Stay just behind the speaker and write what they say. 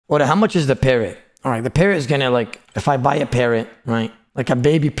Oda, how much is the parrot? All right, the parrot is gonna like, if I buy a parrot, right? Like a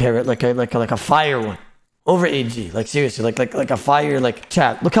baby parrot, like a fire one. Over AG, like seriously, like a fire, like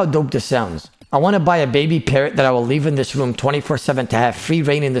chat. Look how dope this sounds. I want to buy a baby parrot that I will leave in this room 24/7 to have free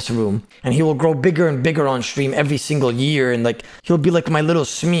reign in this room, and he will grow bigger and bigger on stream every single year, and like he'll be like my little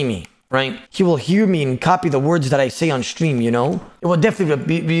Smee, right? He will hear me and copy the words that I say on stream, you know? It will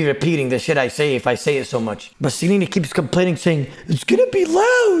definitely be repeating the shit I say if I say it so much. But Selena keeps complaining, saying it's gonna be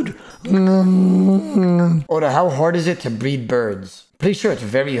loud. Oda, how hard is it to breed birds? Pretty sure it's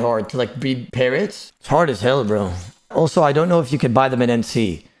very hard to like breed parrots. It's hard as hell, bro. Also, I don't know if you could buy them in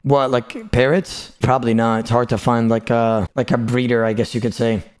NC. What, like parrots? Probably not. It's hard to find like a breeder, I guess you could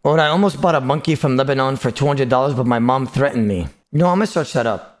say. Oh, and I almost bought a monkey from Lebanon for $200, but my mom threatened me. You know, I'm gonna search that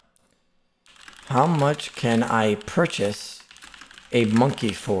up. How much can I purchase a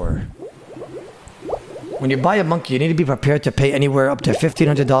monkey for? When you buy a monkey, you need to be prepared to pay anywhere up to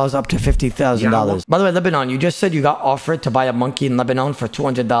 $1,500 up to $50,000. By the way, Lebanon, you just said you got offered to buy a monkey in Lebanon for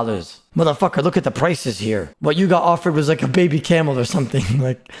 $200. Motherfucker, look at the prices here. What you got offered was like a baby camel or something.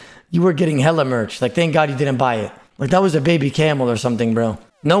 Like, you were getting hella merch. Like, thank God you didn't buy it. Like, that was a baby camel or something, bro.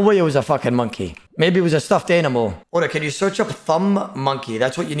 No way it was a fucking monkey. Maybe it was a stuffed animal. Oda, can you search up thumb monkey?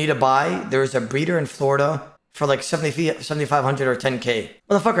 That's what you need to buy. There's a breeder in Florida for like 7,500 or 10K.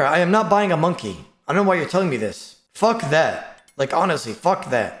 Motherfucker, I am not buying a monkey. I don't know why you're telling me this. Fuck that. Like, honestly, fuck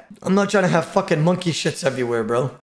that. I'm not trying to have fucking monkey shits everywhere, bro.